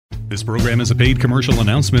This program is a paid commercial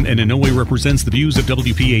announcement and in no way represents the views of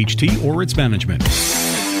WPHT or its management.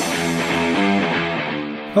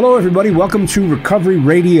 Hello, everybody. Welcome to Recovery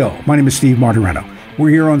Radio. My name is Steve Martirano.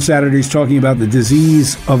 We're here on Saturdays talking about the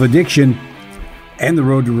disease of addiction and the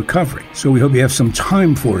road to recovery. So we hope you have some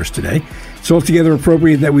time for us today. It's altogether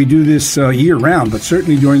appropriate that we do this year-round, but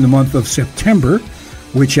certainly during the month of September,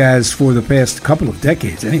 which has, for the past couple of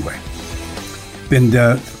decades anyway, been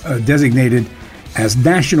designated as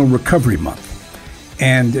National Recovery Month.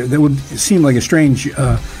 And that would seem like a strange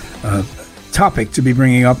topic to be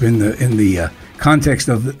bringing up in the context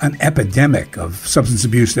of an epidemic of substance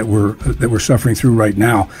abuse that we're suffering through right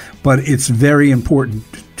now. But it's very important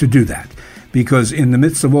to do that, because in the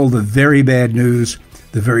midst of all the very bad news,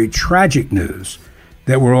 the very tragic news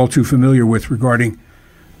that we're all too familiar with regarding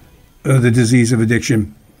the disease of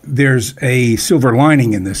addiction, there's a silver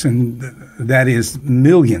lining in this, and that is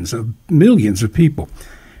millions of people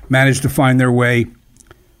manage to find their way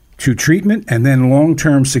to treatment and then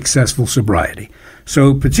long-term successful sobriety.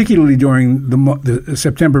 So particularly during the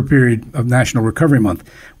September period of National Recovery Month,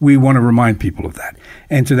 we want to remind people of that.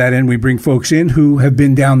 And to that end, we bring folks in who have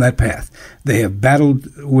been down that path. They have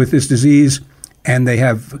battled with this disease, and they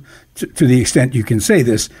have, to the extent you can say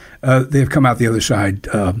this, they've come out the other side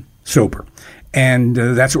sober. And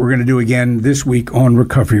that's what we're going to do again this week on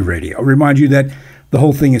Recovery Radio. I'll remind you that the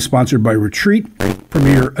whole thing is sponsored by Retreat,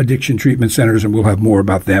 Premier Addiction Treatment Centers, and we'll have more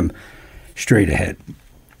about them straight ahead.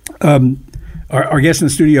 Our guest in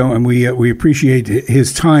the studio, and we appreciate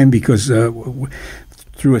his time, because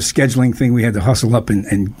through a scheduling thing, we had to hustle up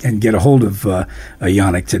and get a hold of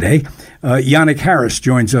Yannick today. Yannick Harris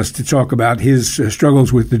joins us to talk about his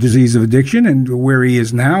struggles with the disease of addiction and where he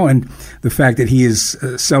is now, and the fact that he has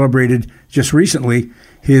celebrated just recently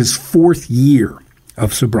his 4th year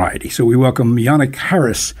of sobriety. So we welcome Yannick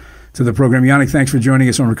Harris to the program. Yannick, thanks for joining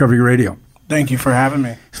us on Recovery Radio. Thank you for having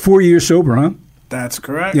me. 4 years sober, huh? That's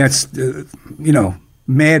correct. That's,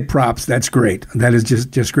 mad props. That's great. That is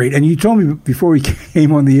just great. And you told me before we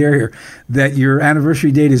came on the air here that your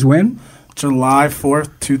anniversary date is when? July 4th,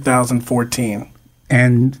 2014.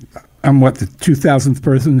 And I'm the 2000th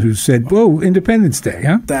person who said, whoa, Independence Day,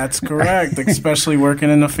 huh? That's correct. Especially working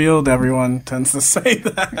in the field, everyone tends to say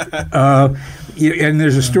that. And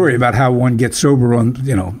there's a story about how one gets sober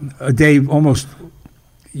on, a day almost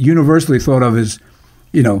universally thought of as,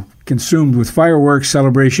 consumed with fireworks,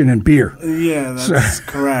 celebration, and beer. Yeah, that's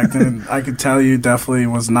correct. And I could tell you definitely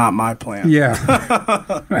was not my plan.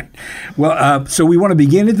 Yeah. Right. Well, so we want to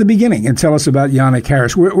begin at the beginning and tell us about Yannick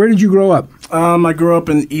Harris. Where did you grow up? I grew up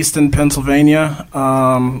in Easton, Pennsylvania.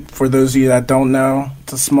 For those of you that don't know,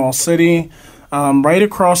 it's a small city right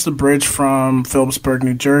across the bridge from Phillipsburg,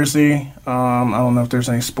 New Jersey. I don't know if there's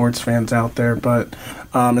any sports fans out there, but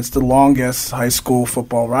it's the longest high school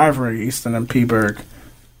football rivalry, Easton and Peaburg.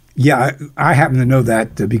 Yeah, I happen to know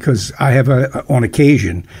that because I have, on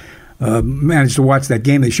occasion, managed to watch that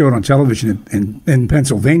game they showed on television in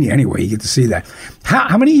Pennsylvania. Anyway, you get to see that.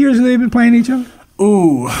 How many years have they been playing each other?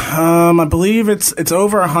 Ooh, I believe it's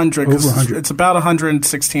over 100. Over 100. It's about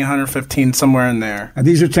 116, 115, somewhere in there. And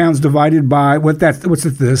these are towns divided by,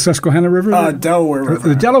 the Susquehanna River? Delaware River.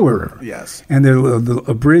 The Delaware River. Yes. And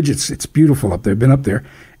the bridge, it's beautiful up there. Been up there.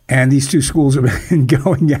 And these two schools have been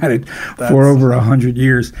going at it for over 100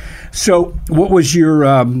 years. So, what was your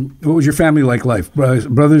family life?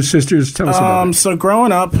 Brothers, sisters? Tell us about it. So,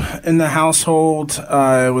 growing up in the household,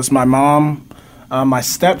 it was my mom, my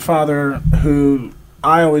stepfather, who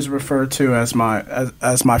I always refer to as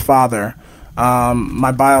my father.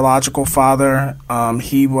 My biological father,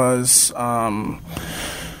 he was a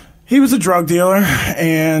drug dealer,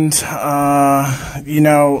 and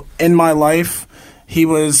in my life. He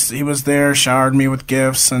was there, showered me with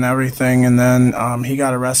gifts and everything, and then he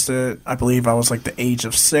got arrested. I believe I was the age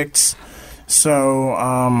of 6. So,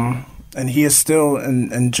 and he is still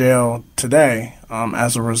in jail today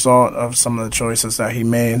as a result of some of the choices that he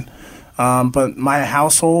made. But my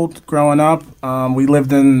household growing up, we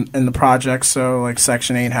lived in the projects, so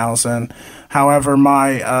Section 8 housing. However,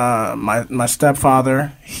 my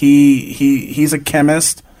stepfather, he's a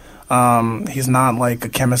chemist. He's not a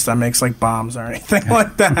chemist that makes bombs or anything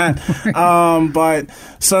like that. But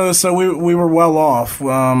so we were well off.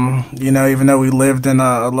 Even though we lived in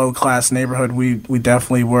a low class neighborhood, we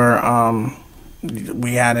definitely were.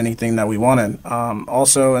 We had anything that we wanted.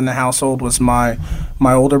 Also in the household was my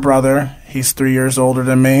older brother. He's 3 years older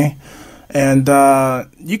than me. And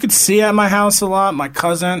you could see at my house a lot. My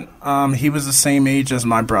cousin, he was the same age as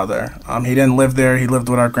my brother. He didn't live there. He lived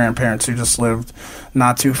with our grandparents who just lived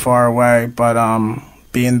not too far away. But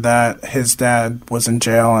being that his dad was in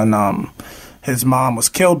jail and his mom was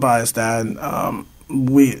killed by his dad.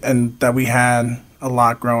 We had a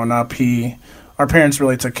lot growing up. Our parents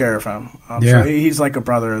really took care of him. So he's like a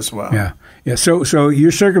brother as well. Yeah. Yeah. So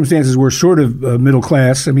your circumstances were sort of middle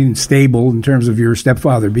class. I mean, stable in terms of your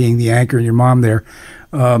stepfather being the anchor and your mom there.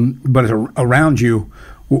 But around you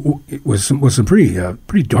was some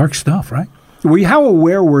pretty dark stuff, right? How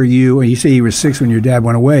aware were you? And you say you were 6 when your dad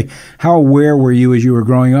went away. How aware were you as you were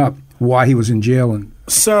growing up? Why he was in jail?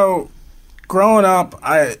 So, growing up,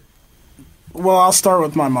 I'll start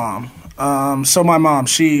with my mom. So my mom,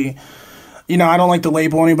 she, I don't like to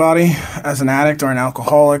label anybody as an addict or an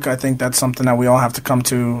alcoholic. I think that's something that we all have to come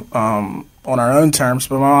to on our own terms.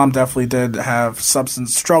 But my mom definitely did have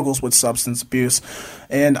struggles with substance abuse.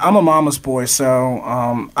 And I'm a mama's boy,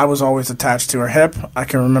 so I was always attached to her hip. I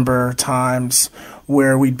can remember times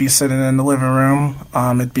where we'd be sitting in the living room.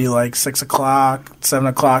 It'd be like 6 o'clock, 7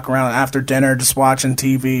 o'clock around after dinner, just watching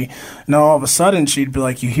TV. And all of a sudden, she'd be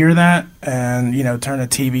like, "You hear that?" And, turn the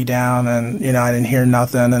TV down, and, I didn't hear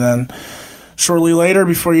nothing. And then shortly later,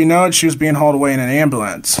 before you know it, she was being hauled away in an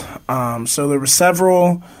ambulance. So there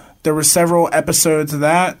were several episodes of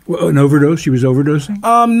that. An overdose? She was overdosing?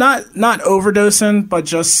 Not overdosing, but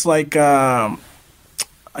just like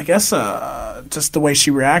I guess just the way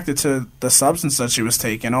she reacted to the substance that she was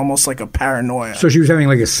taking, almost like a paranoia. So she was having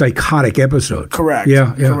like a psychotic episode. Correct.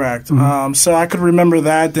 Yeah. Correct. Mm-hmm. So I could remember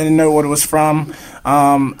that. Didn't know what it was from.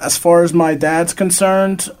 As far as my dad's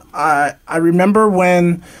concerned, I remember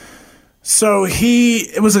when. So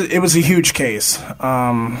it was a huge case.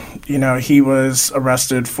 He was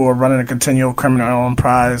arrested for running a continual criminal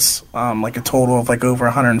enterprise, like a total of like over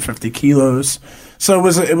 150 kilos. So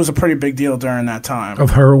it was a pretty big deal during that time.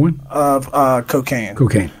 Of heroin? Of cocaine.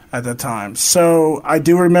 Cocaine. At the time. So I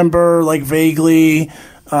do remember like vaguely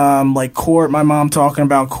like court, my mom talking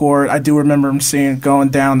about court. I do remember him going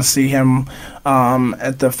down to see him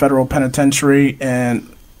at the federal penitentiary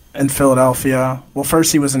in Philadelphia. Well,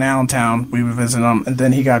 first he was in Allentown. We would visit him, and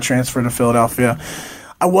then he got transferred to Philadelphia.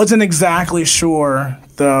 I wasn't exactly sure,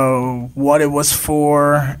 though, what it was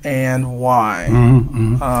for and why.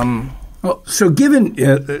 Mm-hmm. So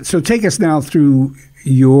take us now through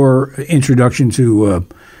your introduction to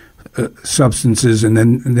substances and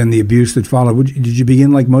then the abuse that followed. Did you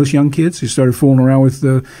begin like most young kids? You started fooling around with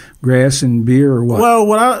grass and beer, or what?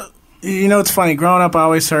 Well, it's funny. Growing up, I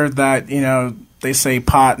always heard that, they say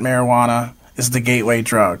pot, marijuana is the gateway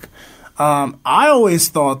drug. I always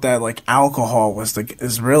thought that like alcohol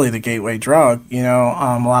is really the gateway drug. A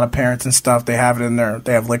lot of parents and stuff, they have it in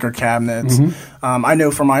they have liquor cabinets. Mm-hmm. I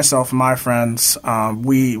know for myself and my friends,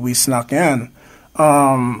 we snuck in.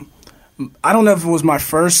 I don't know if it was my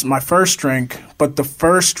first drink, but the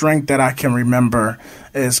first drink that I can remember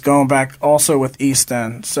is going back also with East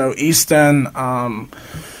End. So East End,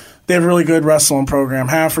 they have a really good wrestling program,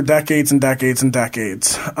 have for decades and decades and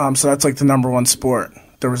decades. So that's like the number one sport.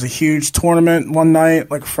 There was a huge tournament one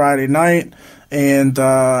night, like Friday night, and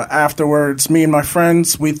afterwards, me and my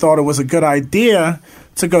friends, we thought it was a good idea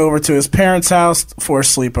to go over to his parents' house for a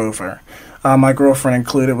sleepover. My girlfriend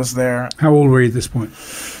included was there. How old were you at this point?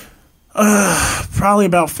 Probably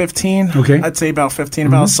about 15. Okay. I'd say about 15,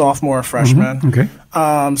 about a sophomore or freshman. Mm-hmm.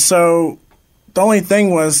 Okay. So the only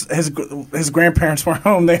thing was his grandparents were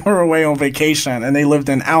home. They were away on vacation, and they lived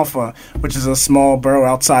in Alpha, which is a small borough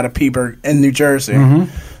outside of Peaburg in New Jersey.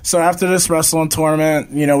 Mm-hmm. So after this wrestling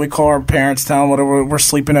tournament, we call our parents, tell them we're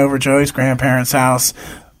sleeping over Joey's grandparents' house.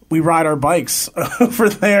 We ride our bikes over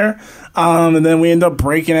there, and then we end up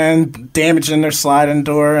breaking in, damaging their sliding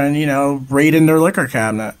door, and, raiding their liquor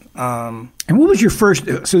cabinet. And what was your first?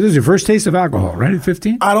 So this is your first taste of alcohol, right? At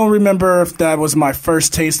 15? I don't remember if that was my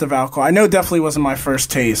first taste of alcohol. I know it definitely wasn't my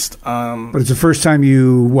first taste. But it's the first time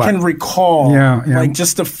you can recall, like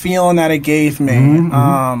just the feeling that it gave me.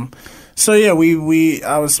 Mm-hmm. So yeah,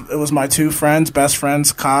 it was my two best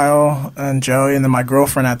friends, Kyle and Joey, and then my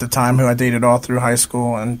girlfriend at the time, who I dated all through high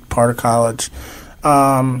school and part of college.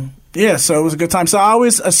 Yeah, so it was a good time. So I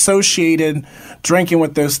always associated drinking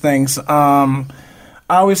with those things.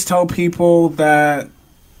 I always tell people that,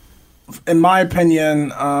 in my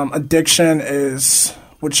opinion, addiction is,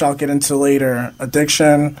 which I'll get into later,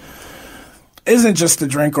 addiction isn't just the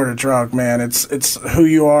drink or the drug, man. It's who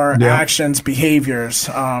you are, actions, behaviors.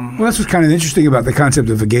 Well, that's what's kind of interesting about the concept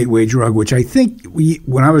of a gateway drug, which I think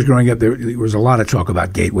when I was growing up, there was a lot of talk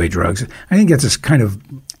about gateway drugs. I think that's this kind of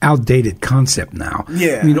outdated concept now.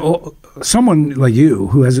 Yeah. I mean, someone like you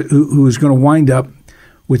who is going to wind up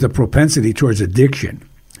with a propensity towards addiction,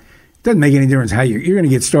 it doesn't make any difference how you're going to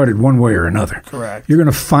get started one way or another. Correct. You're going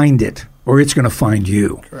to find it or it's going to find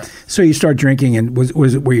you. Correct. So you start drinking, and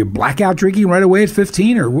were you blackout drinking right away at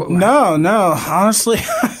 15, or what? No. Honestly,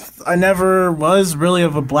 I never was really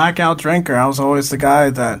of a blackout drinker. I was always the guy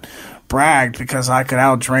that bragged because I could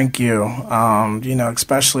out-drink you.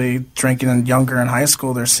 Especially drinking younger in high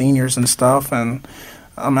school. They're seniors and stuff, and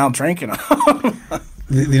I'm out-drinking them.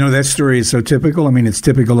 That story is so typical. I mean, it's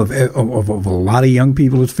typical of a lot of young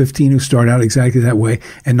people at 15 who start out exactly that way,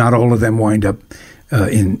 and not all of them wind up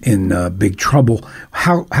in big trouble.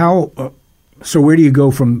 So where do you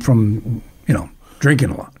go from drinking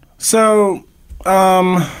a lot? So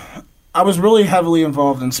I was really heavily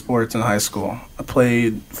involved in sports in high school. I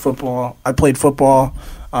played football,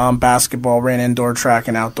 basketball, ran indoor track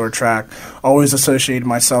and outdoor track. Always associated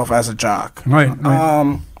myself as a jock. Right.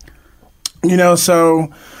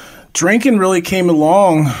 So drinking really came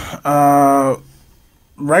along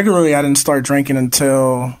regularly. I didn't start drinking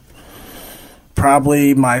until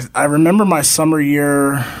probably I remember my summer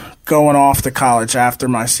year going off to college after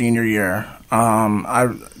my senior year.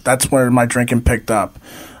 That's where my drinking picked up.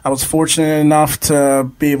 I was fortunate enough to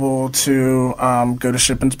be able to go to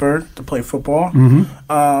Shippensburg to play football.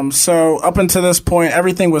 Mm-hmm. So up until this point,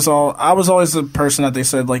 everything was I was always the person that they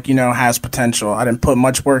said, has potential. I didn't put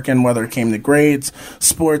much work in, whether it came to grades,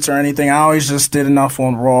 sports, or anything. I always just did enough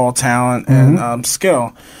on raw talent and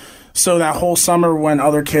skill. So that whole summer when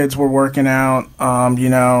other kids were working out,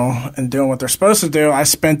 and doing what they're supposed to do, I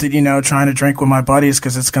spent it, trying to drink with my buddies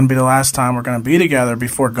because it's going to be the last time we're going to be together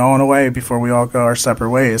before going away, before we all go our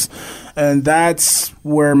separate ways. And that's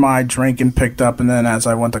where my drinking picked up. And then as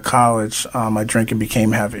I went to college, my drinking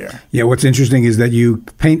became heavier. Yeah, what's interesting is that you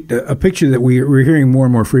paint a picture that we're hearing more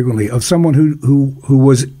and more frequently of someone who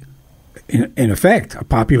was, in effect, a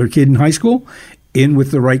popular kid in high school, in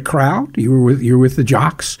with the right crowd. You were with the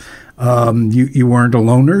jocks. You weren't a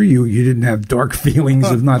loner. You didn't have dark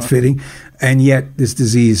feelings of not fitting, and yet this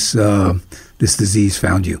disease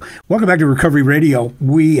found you. Welcome back to Recovery Radio.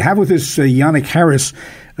 We have with us Yannick Harris.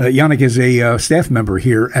 Yannick is a staff member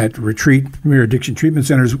here at Retreat Premier Addiction Treatment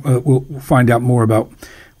Centers. We'll find out more about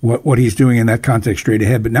what he's doing in that context straight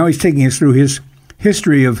ahead. But now he's taking us through his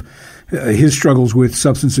history of his struggles with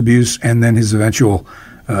substance abuse and then his eventual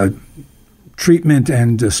treatment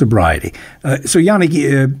and sobriety. So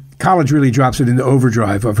Yannick, college really drops it into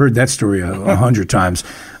overdrive. I've heard that story 100 times.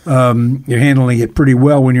 You're handling it pretty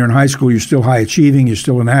well when you're in high school. You're still high achieving. You're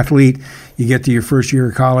still an athlete. You get to your first year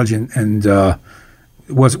of college, and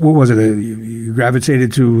what was it? You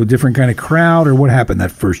gravitated to a different kind of crowd, or what happened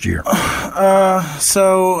that first year?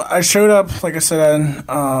 So I showed up, like I said,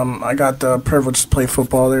 I got the privilege to play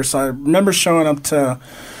football there. So I remember showing up to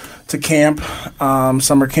camp,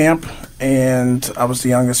 summer camp, and I was the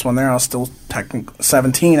youngest one there. I was still technically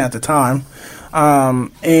 17 at the time.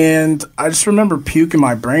 And I just remember puking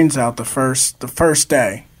my brains out the first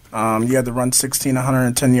day. You had to run 16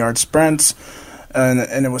 110-yard sprints,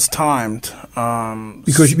 and it was timed.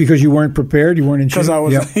 Because you weren't prepared, you weren't in shape? Because I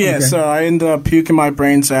was, okay. So I ended up puking my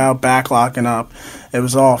brains out, back locking up. It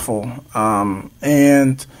was awful.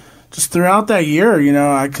 And just throughout that year,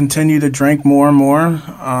 I continued to drink more and more,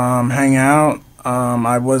 hang out.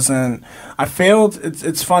 I failed.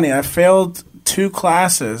 It's funny. I failed 2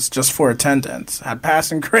 classes just for attendance. Had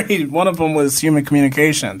passing grade. One of them was human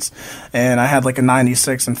communications, and I had like a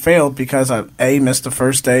 96 and failed because I missed the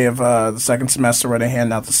first day of the second semester where they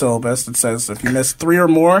hand out the syllabus. It says if you miss 3 or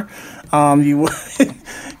more,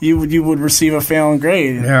 you would receive a failing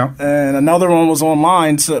grade. Yeah. And another one was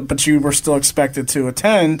online, but you were still expected to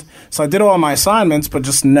attend. So I did all my assignments, but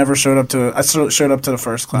just never showed up to. I showed up to the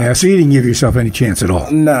first class. Yeah. So you didn't give yourself any chance at all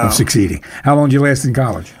of succeeding. How long did you last in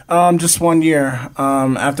college? Just 1 year.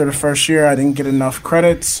 After the first year, I didn't get enough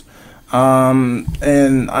credits.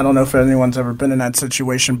 And I don't know if anyone's ever been in that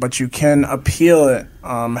situation, but you can appeal it.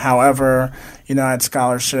 However, I had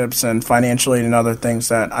scholarships and financial aid and other things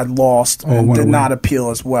that I lost and did not appeal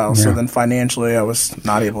as well. Yeah. So then financially, I was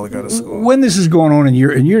not able to go to school. When this is going on, and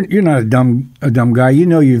you're not a dumb guy,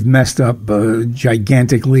 you've messed up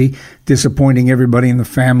gigantically, disappointing everybody in the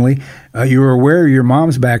family. You were aware of your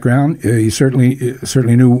mom's background. You certainly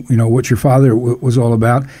knew what your father was all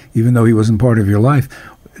about, even though he wasn't part of your life.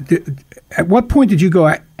 At what point did you go,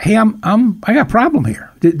 hey, I got a problem here?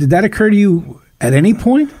 Did that occur to you at any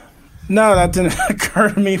point? No, that didn't occur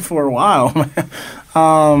to me for a while.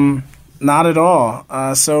 Not at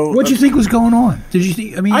all. So what did you think was going on? Did you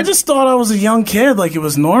think? I just thought I was a young kid, like it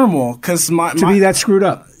was normal, because to be that screwed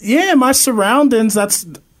up. Yeah, my surroundings. That's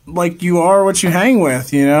like you are what you hang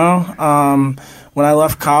with. When I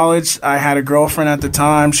left college, I had a girlfriend at the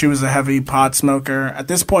time. She was a heavy pot smoker. At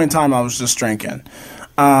this point in time, I was just drinking.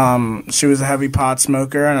 She was a heavy pot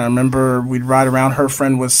smoker, and I remember we'd ride around. Her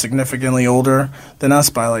friend was significantly older than us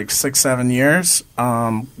by like 6-7 years.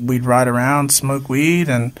 We'd ride around, smoke weed,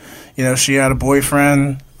 and she had a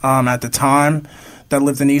boyfriend at the time that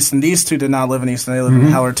lived in Easton. These two did not live in Easton; they lived in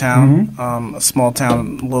Hellertown, a small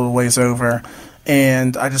town a little ways over.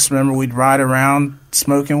 And I just remember we'd ride around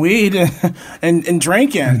smoking weed and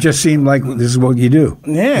drinking. It just seemed like this is what you do.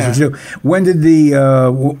 Yeah. When did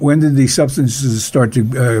the substances start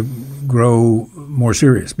to grow more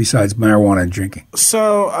serious besides marijuana and drinking?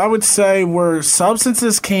 So I would say where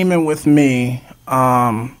substances came in with me,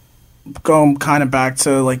 going kind of back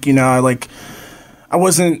to I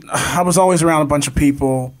was always around a bunch of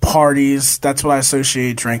people, parties. That's what I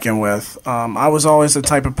associate drinking with. I was always the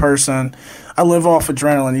type of person, I live off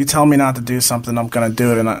adrenaline. You tell me not to do something, I'm going to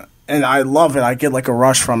do it. And I love it. I get like a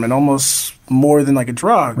rush from it, almost more than like a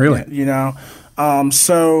drug. Really?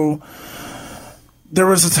 So there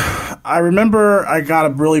was I remember I got a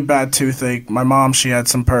really bad toothache. My mom, she had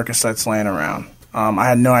some Percocets laying around. I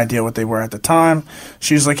had no idea what they were at the time.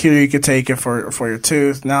 She was like, here, you could take it for your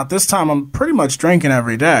tooth. Now, at this time, I'm pretty much drinking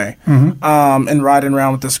every day and riding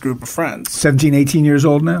around with this group of friends. 17, 18 years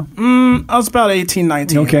old now? I was about 18,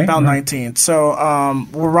 19. Okay. About 19. So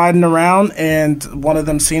we're riding around, and one of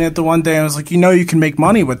them seen it the one day and was like, you can make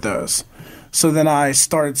money with those. So then I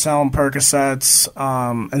started selling Percocets,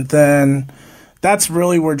 and then that's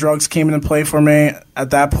really where drugs came into play for me. At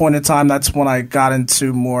that point in time, that's when I got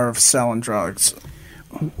into more of selling drugs.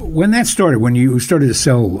 When that started, when you started to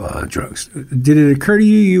sell drugs, did it occur to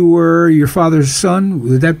you were your father's son?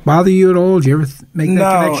 Did that bother you at all? Did you ever make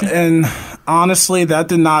that connection? No, and honestly, that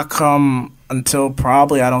did not come until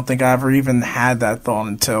probably, I don't think I ever even had that thought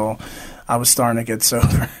until I was starting to get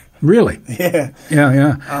sober. Really? Yeah.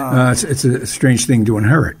 Yeah. It's a strange thing to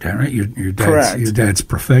inherit, right? Your dad's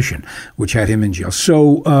profession, which had him in jail.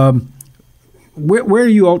 So, where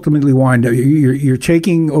do you ultimately wind up? You're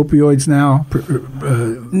taking opioids now?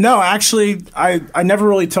 No, actually, I never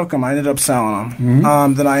really took them. I ended up selling them.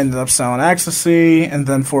 Then I ended up selling ecstasy, and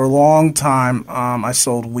then for a long time, I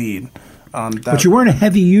sold weed. But you weren't a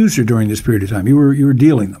heavy user during this period of time. You were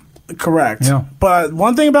dealing them. Correct. Yeah. But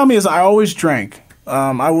one thing about me is I always drank.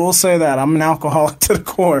 I will say that I'm an alcoholic to the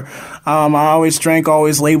core. I always drank,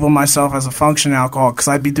 always labeled myself as a functioning alcoholic because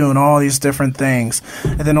I'd be doing all these different things.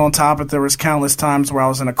 And then on top of it, there was countless times where I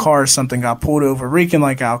was in a car, something got pulled over, reeking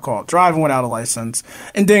like alcohol, driving without a license,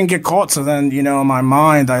 and didn't get caught. So then, in my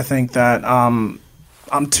mind, I think that I'm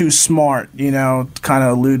too smart, to kind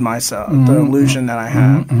of elude myself, the illusion that I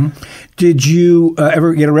have. Did you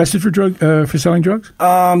ever get arrested for selling drugs?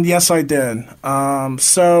 Yes, I did.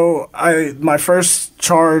 So my first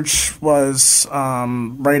charge was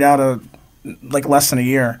right out of less than a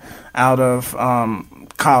year out of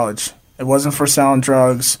college. It wasn't for selling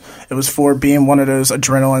drugs. It was for being one of those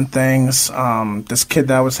adrenaline things. This kid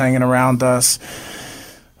that was hanging around us.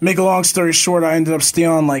 Make a long story short, I ended up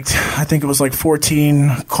stealing I think it was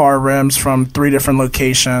 14 car rims from 3 different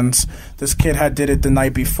locations. This kid did it the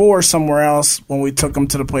night before somewhere else. When we took him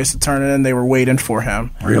to the place to turn it in, they were waiting for him.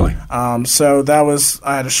 Really? So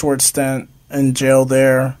I had a short stint in jail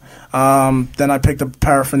there. Then I picked up a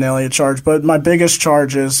paraphernalia charge. But my biggest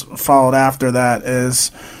charges followed after that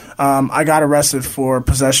is I got arrested for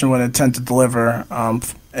possession with intent to deliver,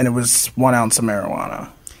 and it was 1 ounce of marijuana.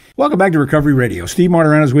 Welcome back to Recovery Radio. Steve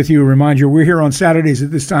Martirano is with you. A reminder, we're here on Saturdays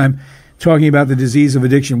at this time talking about the disease of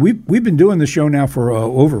addiction. We've been doing the show now for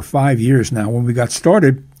over 5 years now. When we got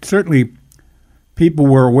started, certainly people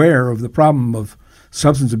were aware of the problem of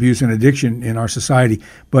substance abuse and addiction in our society.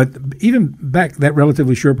 But even back that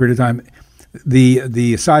relatively short period of time,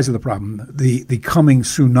 the size of the problem, the coming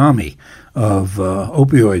tsunami of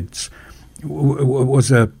opioids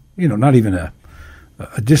was not even a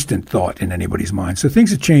distant thought in anybody's mind. So things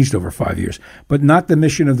have changed over 5 years, but not the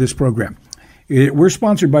mission of this program. We're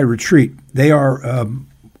sponsored by Retreat. They are a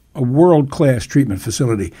world-class treatment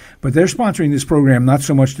facility, but they're sponsoring this program not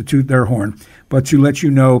so much to toot their horn, but to let you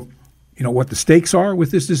know what the stakes are with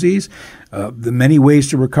this disease, the many ways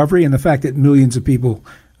to recovery, and the fact that millions of people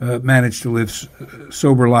manage to live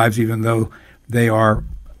sober lives even though they are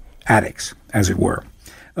addicts, as it were.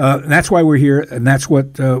 That's why we're here, and that's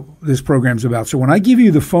what this program's about. So when I give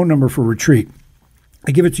you the phone number for Retreat,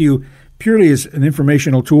 I give it to you purely as an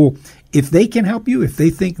informational tool. If they can help you, if they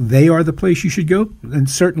think they are the place you should go, then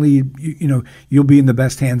certainly you'll be in the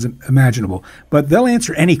best hands imaginable. But they'll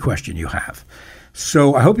answer any question you have.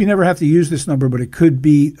 So I hope you never have to use this number, but it could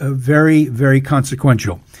be very, very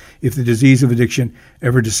consequential if the disease of addiction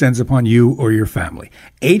ever descends upon you or your family.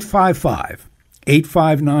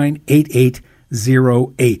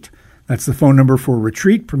 855-859-8808. That's the phone number for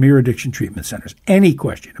Retreat Premier Addiction Treatment Centers. Any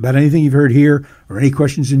question about anything you've heard here or any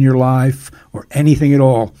questions in your life or anything at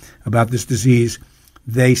all about this disease,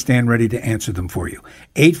 they stand ready to answer them for you.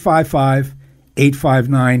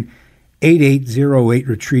 855-859-8808,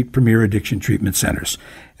 Retreat Premier Addiction Treatment Centers.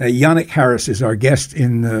 Yannick Harris is our guest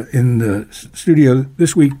in the studio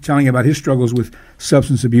this week, telling about his struggles with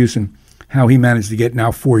substance abuse and how he managed to get now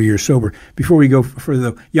 4 years sober. Before we go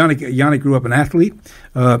further, Yannick grew up an athlete.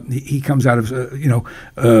 He comes out of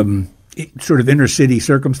sort of inner city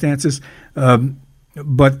circumstances,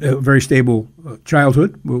 but a very stable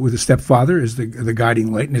childhood with a stepfather as the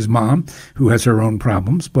guiding light, and his mom, who has her own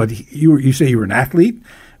problems. But you say you were an athlete,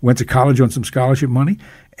 went to college on some scholarship money,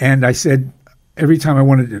 and I said every time I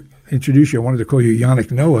wanted to introduce you, I wanted to call you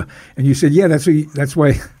Yannick Noah, and you said, "Yeah, that's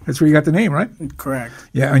where you got the name, right?" Correct.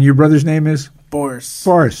 Yeah, and your brother's name is Boris.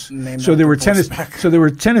 Boris. So there were tennis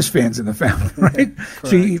fans in the family, right?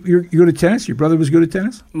 So you go to tennis. Your brother was good at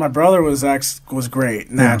tennis. My brother was great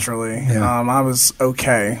naturally. Yeah. I was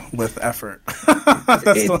okay with effort.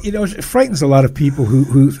 It frightens a lot of people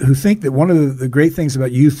who think that one of the great things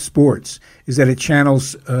about youth sports is that it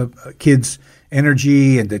channels kids'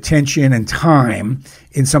 energy and attention and time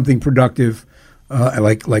in something productive,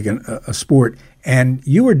 like a sport. And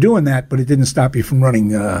you were doing that, but it didn't stop you from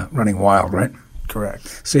running wild, right?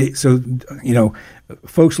 Correct. So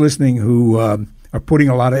folks listening who are putting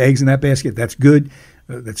a lot of eggs in that basket, that's good.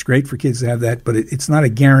 That's great for kids to have that, but it's not a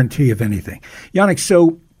guarantee of anything. Yannick,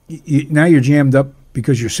 so now you're jammed up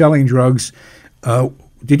because you're selling drugs.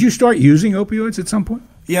 Did you start using opioids at some point?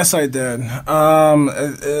 Yes, I did.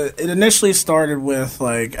 It initially started with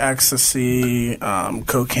like ecstasy,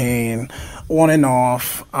 cocaine, on and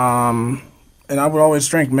off, and I would always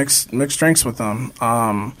drink mixed drinks with them.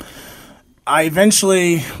 I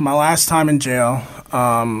eventually, my last time in jail,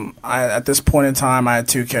 at this point in time, I had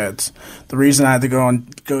 2 kids. The reason I had to go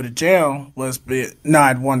to jail was I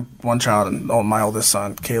had one child, my oldest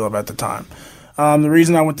son, Caleb, at the time. The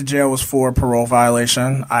reason I went to jail was for a parole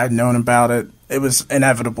violation. I had known about it. It was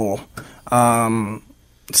inevitable.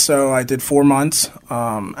 So I did 4 months.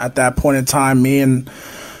 At that point in time, me and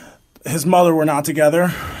his mother were not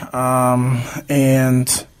together.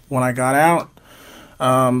 And when I got out,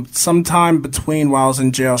 sometime between while I was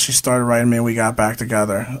in jail, she started writing me and we got back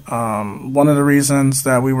together. One of the reasons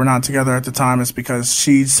that we were not together at the time is because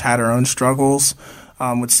she's had her own struggles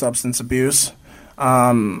with substance abuse.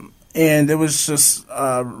 And it was just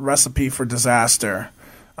a recipe for disaster.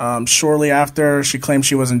 Shortly after, she claimed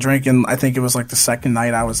she wasn't drinking. I think it was like the second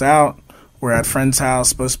night I was out. We're at a friend's house,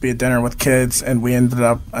 supposed to be a dinner with kids, and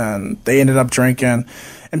they ended up drinking.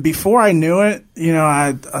 And before I knew it,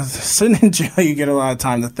 I was sitting in jail, you get a lot of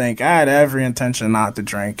time to think. I had every intention not to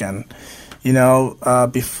drink, and I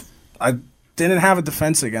didn't have a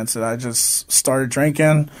defense against it. I just started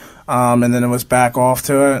drinking, and then it was back off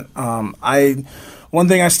to it. One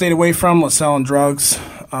thing I stayed away from was selling drugs,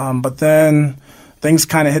 but then things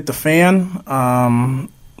kind of hit the fan.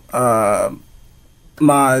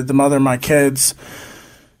 The mother of my kids,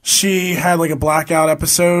 she had like a blackout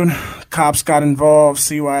episode. Cops got involved,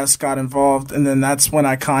 CYS got involved, and then that's when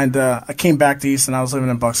I came back to Easton. I was living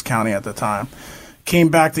in Bucks County at the time. Came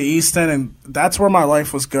back to Easton, and that's where my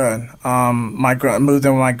life was good. Moved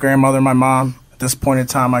in with my grandmother, my mom. At this point in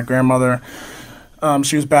time, my grandmother,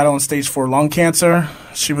 she was battling stage 4 lung cancer.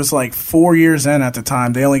 She was like 4 years in at the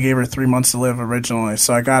time. They only gave her 3 months to live originally.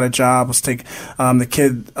 So I got a job.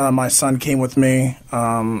 My son came with me.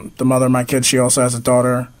 The mother of my kid, she also has a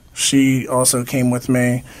daughter. She also came with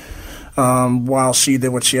me while she did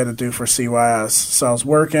what she had to do for CYS. So I was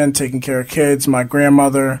working, taking care of kids. My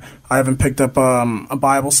grandmother, I haven't picked up a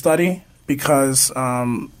Bible study because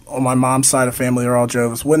on my mom's side of the family are all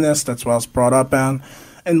Jehovah's Witness. That's what I was brought up in.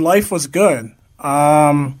 And life was good.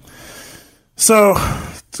 So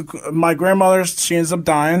my grandmother, she ends up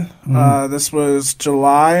dying. This was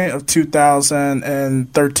July of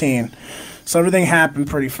 2013. So everything happened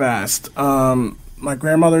pretty fast. My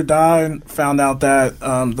grandmother died, found out that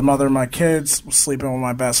the mother of my kids was sleeping with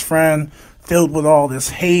my best friend, filled with all this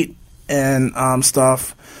hate and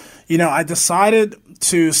stuff. I decided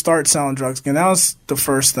to start selling drugs again. That was the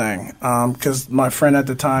first thing because my friend at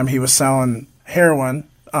the time, he was selling heroin.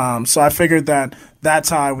 So I figured that's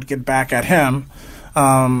how I would get back at him.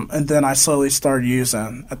 And then I slowly started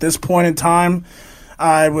using. At this point in time,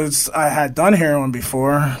 I had done heroin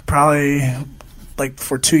before, probably like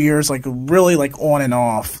for 2 years, like really like on and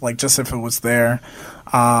off, like just if it was there.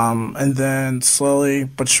 And then slowly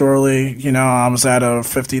but surely, I was at a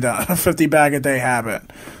 50 bag a day habit.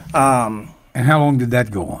 And how long did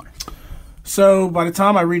that go on? So by the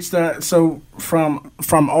time I reached that, so from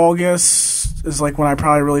August is like when I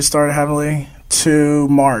probably really started heavily to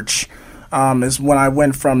March is when I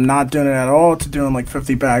went from not doing it at all to doing like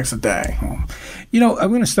 50 bags a day. You know, I'm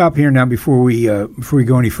going to stop here now before we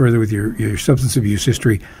go any further with your substance abuse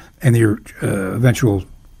history and your eventual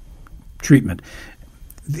treatment.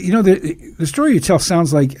 You know, the story you tell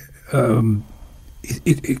sounds like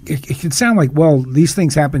it can sound like, well, these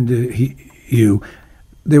things happened to you.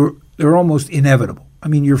 They're almost inevitable. I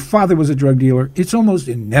mean, your father was a drug dealer. It's almost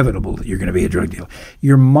inevitable that you're going to be a drug dealer.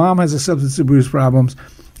 Your mom has a substance abuse problems,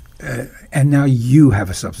 and now you have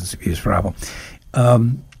a substance abuse problem.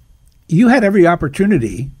 You had every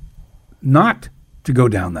opportunity not to go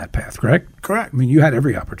down that path, correct? Correct. I mean, you had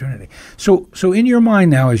every opportunity. So in your mind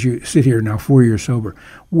now, as you sit here now 4 years sober,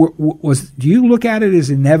 do you look at it as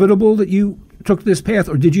inevitable that you took this path,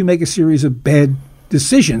 or did you make a series of bad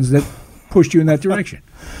decisions that pushed you in that direction?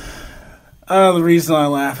 The reason I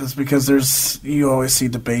laugh is because you always see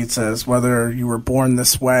debates as whether you were born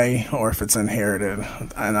this way or if it's inherited.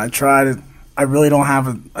 And I really don't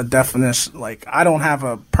have a definition, like I don't have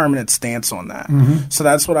a permanent stance on that. Mm-hmm. So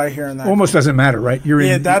that's what I hear in that. Almost doesn't matter, right?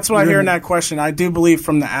 That's what I hear in that question. I do believe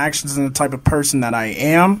from the actions and the type of person that I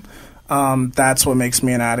am, that's what makes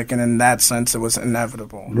me an addict. And in that sense, it was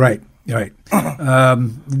inevitable. Right. Right.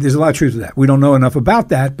 There's a lot of truth to that. We don't know enough about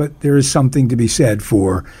that, but there is something to be said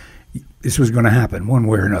for this was going to happen one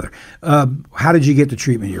way or another. How did you get to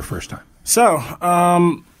treatment your first time? So,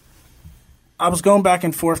 I was going back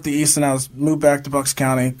and forth to Easton. I was moved back to Bucks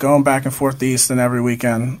County, going back and forth to Easton every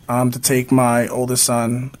weekend to take my oldest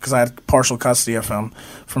son, because I had partial custody of him,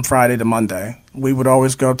 from Friday to Monday. We would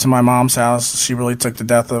always go up to my mom's house. She really took the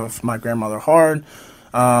death of my grandmother hard.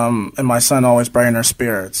 And my son always brightened her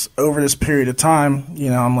spirits. Over this period of time,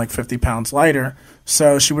 I'm like 50 pounds lighter.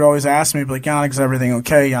 So she would always ask me, like, Yannick, is everything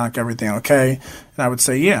okay? Yannick, everything okay? And I would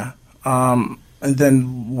say, yeah. And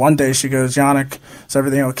then one day she goes, Yannick, is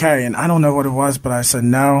everything okay? And I don't know what it was, but I said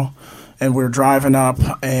no. And we were driving up,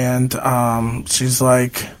 and she's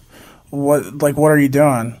like, what are you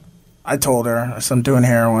doing? I told her. I said, I'm doing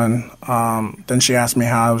heroin. Then she asked me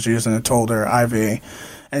how I was using it, told her IV.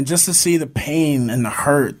 And just to see the pain and the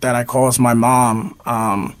hurt that I caused my mom,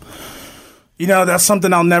 that's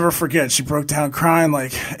something I'll never forget. She broke down crying.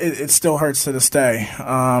 Like, it still hurts to this day.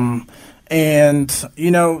 And,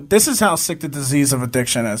 this is how sick the disease of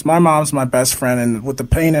addiction is. My mom's my best friend, and with the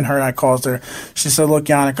pain and hurt I caused her, she said, look,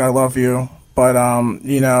 Yannick, I love you, but, I'm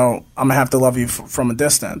going to have to love you from a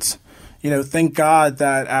distance. Thank God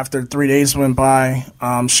that after 3 days went by,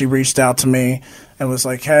 she reached out to me and was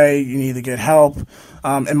like, hey, you need to get help.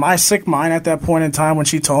 In my sick mind at that point in time when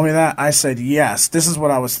she told me that, I said, yes, this is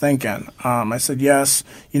what I was thinking. I said, yes,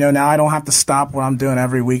 now I don't have to stop what I'm doing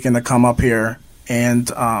every weekend to come up here and,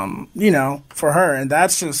 for her. And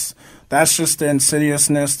that's just the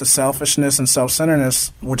insidiousness, the selfishness and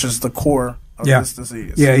self-centeredness, which is the core of this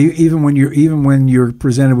disease. Yeah, even when you're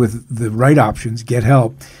presented with the right options, get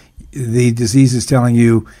help, the disease is telling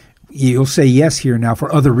you, you'll say yes here now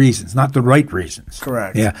for other reasons, not the right reasons.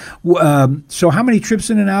 Correct. Yeah. So how many trips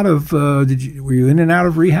in and out of, were you in and out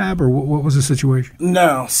of rehab, or what was the situation?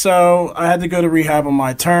 No. So I had to go to rehab on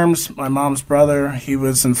my terms. My mom's brother, he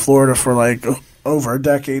was in Florida for like over a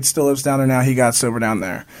decade, still lives down there now. He got sober down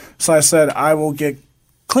there. So I said, I will get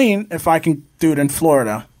clean if I can do it in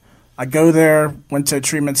Florida. I go there, went to a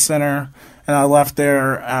treatment center, and I left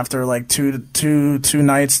there after like two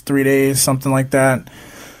nights, 3 days, something like that.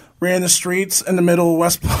 Ran the streets in the middle of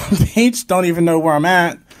West Palm Beach, don't even know where I'm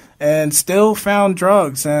at, and still found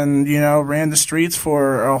drugs and, ran the streets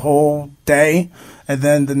for a whole day. And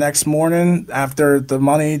then the next morning, after the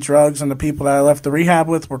money, drugs, and the people that I left the rehab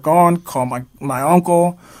with were gone, called my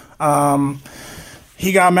uncle.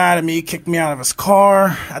 He got mad at me, kicked me out of his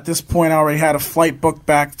car. At this point, I already had a flight booked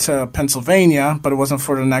back to Pennsylvania, but it wasn't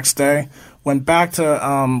for the next day. Went back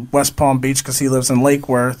to West Palm Beach because he lives in Lake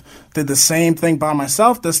Worth. Did the same thing by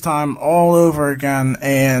myself this time, all over again,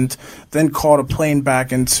 and then caught a plane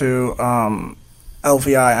back into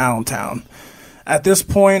LVI Allentown. At this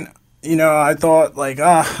point, I thought,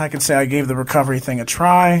 I could say I gave the recovery thing a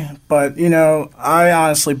try. But, I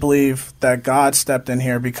honestly believe that God stepped in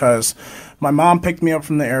here because my mom picked me up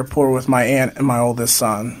from the airport with my aunt and my oldest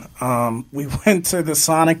son. We went to the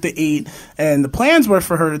Sonic to eat, and the plans were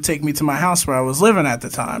for her to take me to my house where I was living at the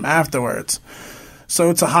time afterwards. So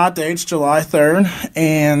it's a hot day. It's July 3rd,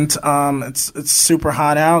 and it's super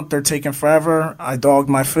hot out. They're taking forever. I dogged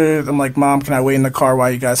my food. I'm like, Mom, can I wait in the car while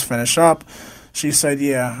you guys finish up? She said,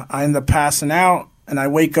 yeah. I end up passing out, and I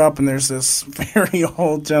wake up, and there's this very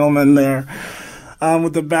old gentleman there.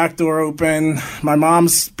 with the back door open. My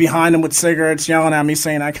mom's behind him with cigarettes, yelling at me,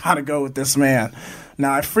 saying, I got to go with this man.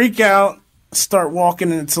 Now, I freak out, start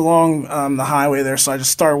walking, and it's along the highway there, so I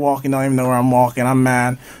just start walking, don't even know where I'm walking. I'm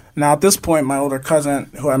mad. Now, at this point, my older cousin,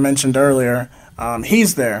 who I mentioned earlier,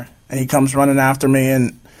 he's there, and he comes running after me,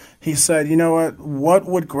 and he said, you know what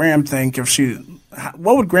would Graham think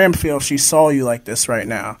what would Graham feel if she saw you like this right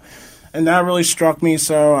now? And that really struck me,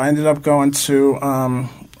 so I ended up going to a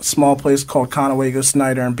small place called Conewago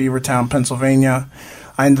Snyder in Beavertown, Pennsylvania.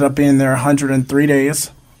 I ended up being there 103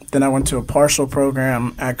 days. Then I went to a partial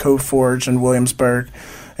program at Cove Forge in Williamsburg.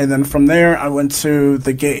 And then from there, I went to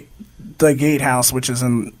the Gatehouse, which is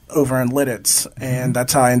over in Lidditz. And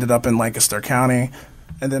that's how I ended up in Lancaster County.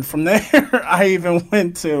 And then from there, I even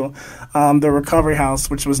went to the recovery house,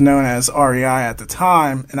 which was known as REI at the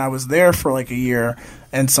time. And I was there for like a year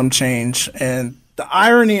and some change. And the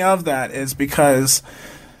irony of that is because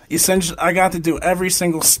essentially I got to do every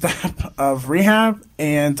single step of rehab,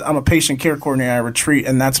 and I'm a patient care coordinator at Retreat,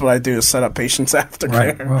 and that's what I do is set up patients'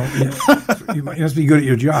 aftercare. Right. Well, you must be good at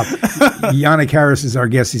your job. Yannick Harris is our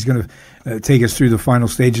guest. He's going to take us through the final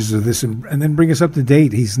stages of this and then bring us up to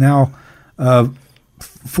date. He's now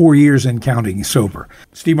 4 years and counting sober.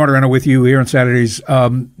 Steve Martirano with you here on Saturdays.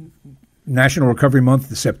 National Recovery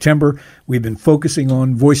Month, September. We've been focusing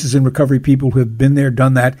on voices in recovery, people who have been there,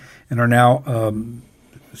 done that, and are now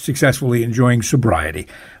successfully enjoying sobriety.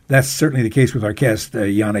 That's certainly the case with our guest,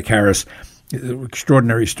 Yannick Harris.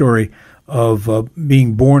 Extraordinary story of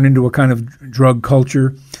being born into a kind of drug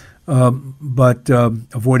culture, but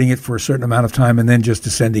avoiding it for a certain amount of time and then just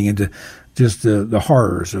descending into just the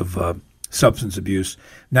horrors of substance abuse.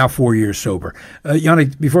 Now 4 years sober.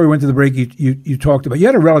 Yannick, before we went to the break, you talked about, you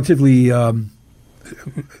had a relatively,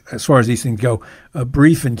 as far as these things go, a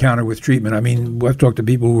brief encounter with treatment. I mean, I've talked to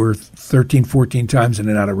people who were 13, 14 times in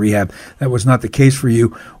and out of rehab. That was not the case for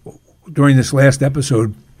you. During this last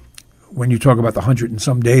episode, when you talk about the 100 and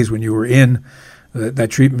some days when you were in that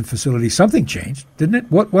treatment facility, something changed, didn't it?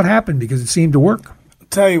 What happened? Because it seemed to work. I'll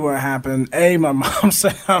tell you what happened. My mom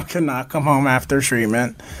said I could not come home after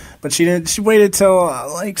treatment, but she didn't. She waited till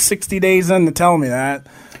like 60 days in to tell me that.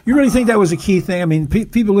 You really think that was a key thing? I mean,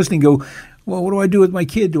 people listening go, well, what do I do with my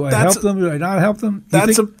kid? Do I help them? Do I not help them?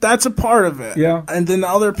 That's a part of it. Yeah. And then the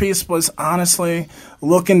other piece was, honestly,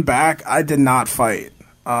 looking back, I did not fight.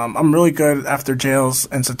 I'm really good after jails,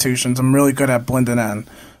 institutions. I'm really good at blending in.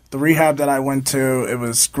 The rehab that I went to, it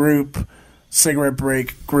was group, cigarette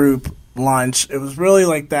break, group, lunch. It was really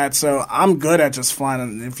like that. So I'm good at just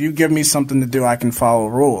flying. If you give me something to do, I can follow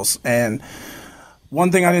rules. And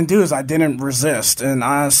one thing I didn't do is I didn't resist, and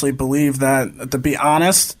I honestly believe that, to be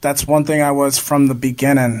honest, that's one thing I was from the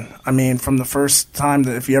beginning. I mean, from the first time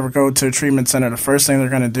that if you ever go to a treatment center, the first thing they're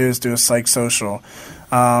going to do is do a psych social.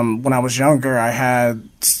 When I was younger, I had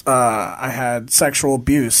sexual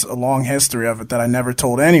abuse, a long history of it that I never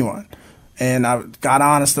told anyone. And I got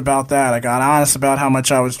honest about that. I got honest about how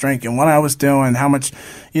much I was drinking, what I was doing, how much,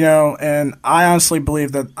 and I honestly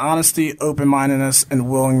believe that honesty, open-mindedness, and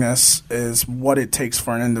willingness is what it takes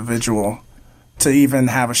for an individual to even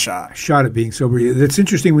have a shot. Shot at being sober. That's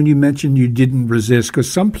interesting when you mentioned you didn't resist,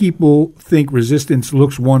 because some people think resistance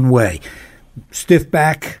looks one way. Stiff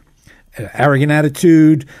back, arrogant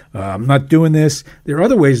attitude, I'm not doing this. There are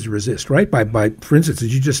other ways to resist, right? By, for instance,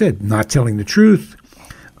 as you just said, not telling the truth.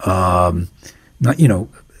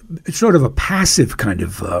 It's sort of a passive kind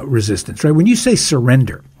of resistance, right? When you say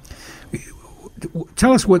surrender,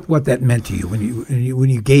 tell us what that meant to you when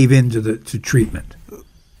you gave in to treatment.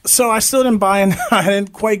 So I still didn't buy in. I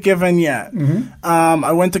didn't quite give in yet. Mm-hmm.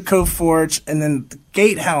 I went to Cove Forge, and then the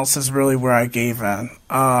Gatehouse is really where I gave in.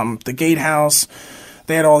 The Gatehouse,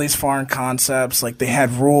 they had all these foreign concepts. Like, they had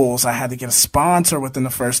rules. I had to get a sponsor within the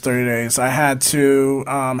first 30 days. I had to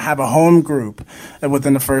have a home group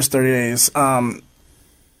within the first 30 days.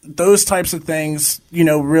 Those types of things,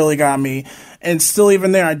 really got me. And still,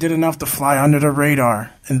 even there, I did enough to fly under the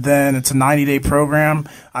radar. And then it's a 90-day program.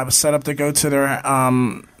 I was set up to go to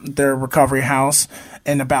their recovery house.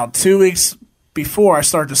 And about 2 weeks before, I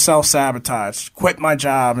started to self-sabotage, quit my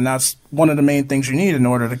job, and that's one of the main things you need in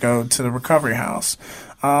order to go to the recovery house.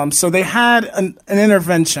 So they had an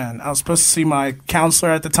intervention. I was supposed to see my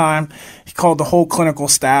counselor at the time. He called the whole clinical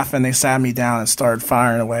staff, and they sat me down and started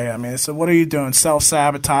firing away at me. They said, what are you doing?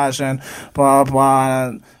 Self-sabotaging, blah,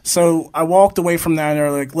 blah. So I walked away from there, and they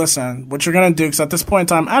were like, listen, what you're going to do, because at this point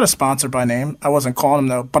in time, I had a sponsor by name. I wasn't calling him,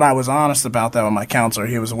 though, but I was honest about that with my counselor.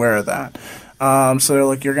 He was aware of that. So they're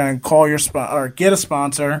like, you're going to call or get a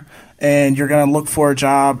sponsor, and you're going to look for a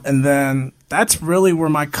job, and then that's really where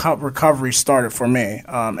my recovery started for me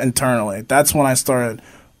internally. That's when I started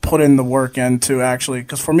put in the work into actually,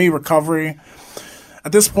 because for me, recovery,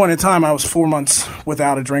 at this point in time, I was 4 months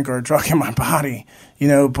without a drink or a drug in my body,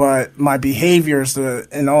 but my behaviors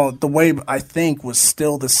and all the way I think was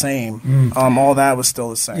still the same. All that was still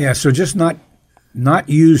the same. Yeah, so just not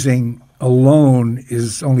using alone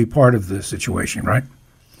is only part of the situation, right?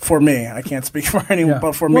 For me, I can't speak for anyone,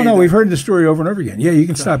 but for me. Well, no, we've heard the story over and over again. Yeah, you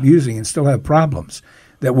can stop using and still have problems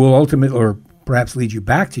that will ultimately or perhaps lead you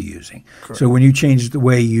back to using. Correct. So when you changed the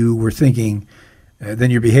way you were thinking, then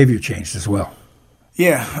your behavior changed as well.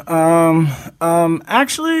 Yeah.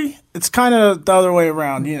 Actually, it's kind of the other way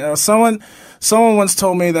around. Someone once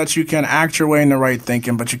told me that you can act your way in the right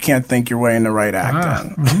thinking, but you can't think your way in the right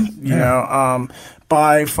acting.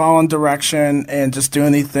 By following direction and just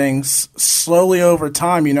doing these things slowly over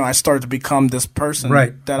time, I started to become this person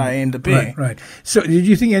that I aim to be. Right. So did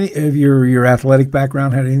you think any of your athletic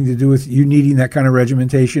background had anything to do with you needing that kind of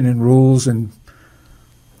regimentation and rules? And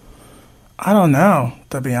I don't know,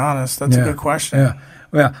 to be honest. That's a good question. Yeah.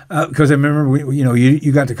 Well, because I remember,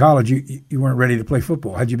 you got to college, you weren't ready to play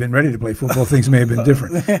football. Had you been ready to play football, things may have been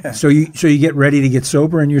different. Yeah. So you get ready to get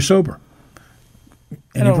sober, and you're sober.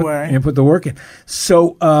 In a way. And you put the work in.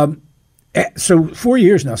 So 4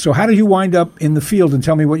 years now. So how did you wind up in the field? And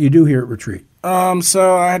tell me what you do here at Retreat.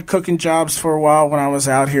 So I had cooking jobs for a while when I was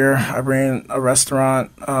out here. I ran a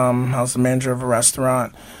restaurant. I was the manager of a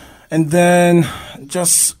restaurant. And then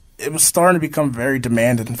it was starting to become very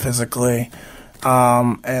demanding physically.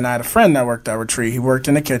 And I had a friend that worked at Retreat. He worked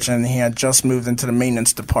in the kitchen. He had just moved into the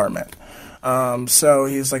maintenance department. So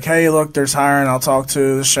he's like, hey, look, there's hiring. I'll talk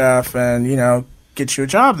to the chef and, get you a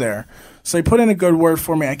job there. So he put in a good word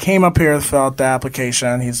for me. I came up here to fill out the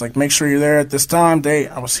application. He's like, make sure you're there at this time, date.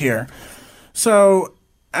 I was here. So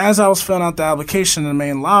as I was filling out the application in the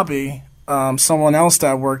main lobby, someone else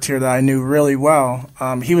that worked here that I knew really well,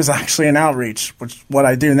 he was actually in outreach, which what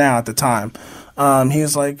I do now at the time. He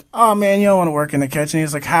was like, oh, man, you don't want to work in the kitchen.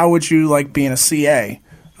 He's like, how would you like being a CA?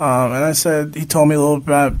 And I said, he told me a little bit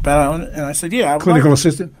about it, and I said, yeah. Clinical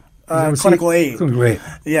assistant? Clinical aid. Clinical aid.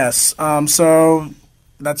 Yes. So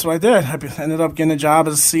that's what I did. I ended up getting a job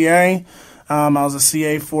as a CA. I was a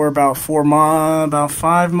CA for about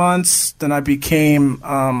 5 months. Then I became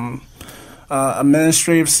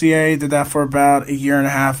administrative CA. Did that for about a year and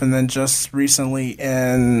a half, and then just recently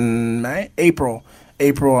in April,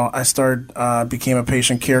 I became a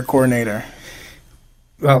patient care coordinator.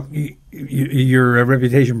 Well, your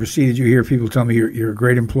reputation preceded you here. People tell me you're a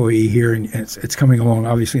great employee here, and it's coming along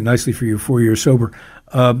obviously nicely for you. 4 years sober.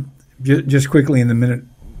 Just quickly in the minute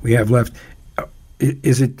we have left,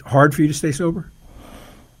 is it hard for you to stay sober?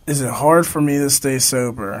 Is it hard for me to stay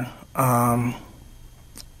sober?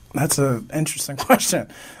 That's an interesting question.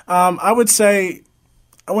 I wouldn't say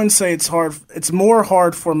it's hard. It's more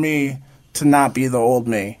hard for me to not be the old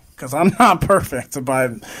me, because I'm not perfect by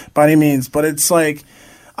any means. But it's like,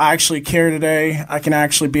 I actually care today. I can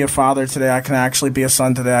actually be a father today. I can actually be a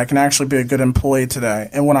son today. I can actually be a good employee today.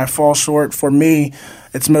 And when I fall short, for me,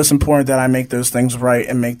 it's most important that I make those things right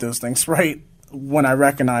and make those things right when I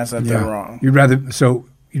recognize that they're wrong. You'd rather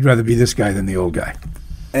be this guy than the old guy.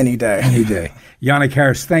 Any day. Any day. Yannick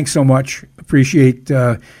Harris, thanks so much. Appreciate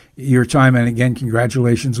your time. And again,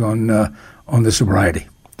 congratulations on the sobriety.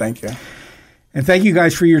 Thank you. And thank you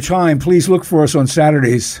guys for your time. Please look for us on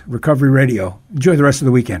Saturdays, Recovery Radio. Enjoy the rest of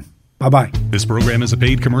the weekend. Bye-bye. This program is a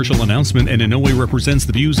paid commercial announcement and in no way represents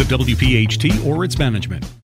the views of WPHT or its management.